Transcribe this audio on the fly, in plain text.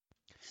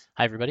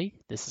Hi, everybody.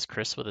 This is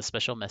Chris with a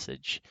special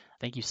message.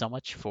 Thank you so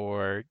much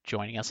for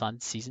joining us on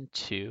season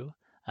two.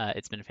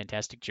 It's been a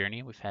fantastic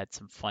journey. We've had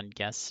some fun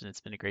guests and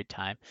it's been a great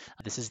time.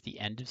 This is the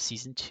end of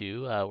season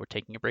two. We're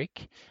taking a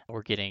break.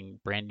 We're getting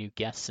brand new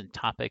guests and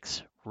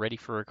topics ready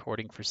for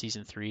recording for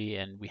season three,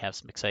 and we have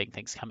some exciting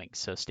things coming,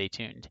 so stay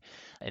tuned.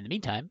 In the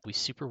meantime, we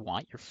super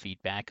want your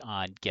feedback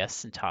on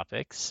guests and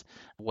topics.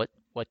 What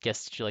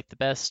guests did you like the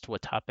best?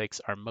 What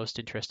topics are most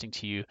interesting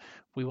to you?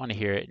 We want to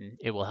hear it, and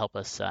it will help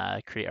us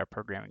create our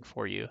programming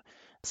for you.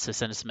 So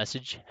send us a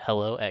message,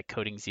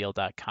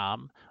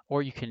 hello@codingzeal.com,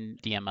 or you can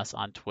DM us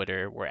on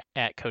Twitter. We're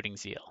at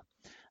codingzeal.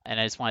 And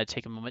I just want to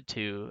take a moment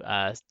to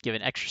give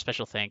an extra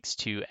special thanks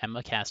to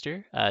Emma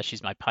Castor.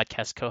 She's my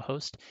podcast co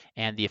host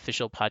and the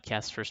official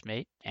podcast first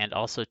mate, and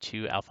also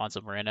to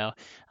Alfonso Moreno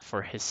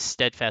for his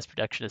steadfast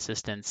production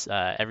assistance.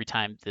 Every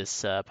time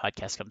this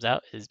podcast comes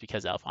out is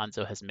because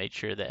Alfonso has made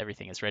sure that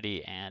everything is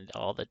ready and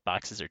all the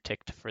boxes are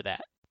ticked for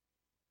that.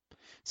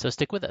 So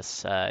stick with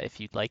us. If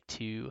you'd like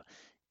to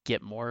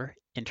get more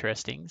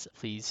interestings,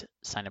 please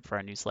sign up for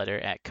our newsletter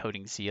at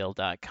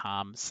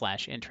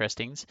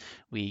codingzeal.com/interestings.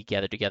 We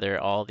gather together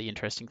all the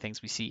interesting things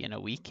we see in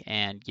a week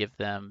and give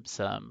them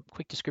some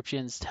quick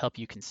descriptions to help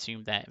you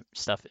consume that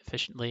stuff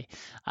efficiently.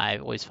 I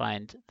always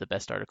find the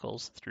best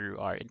articles through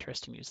our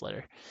interesting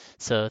newsletter.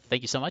 So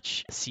thank you so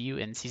much. See you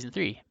in season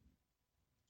three.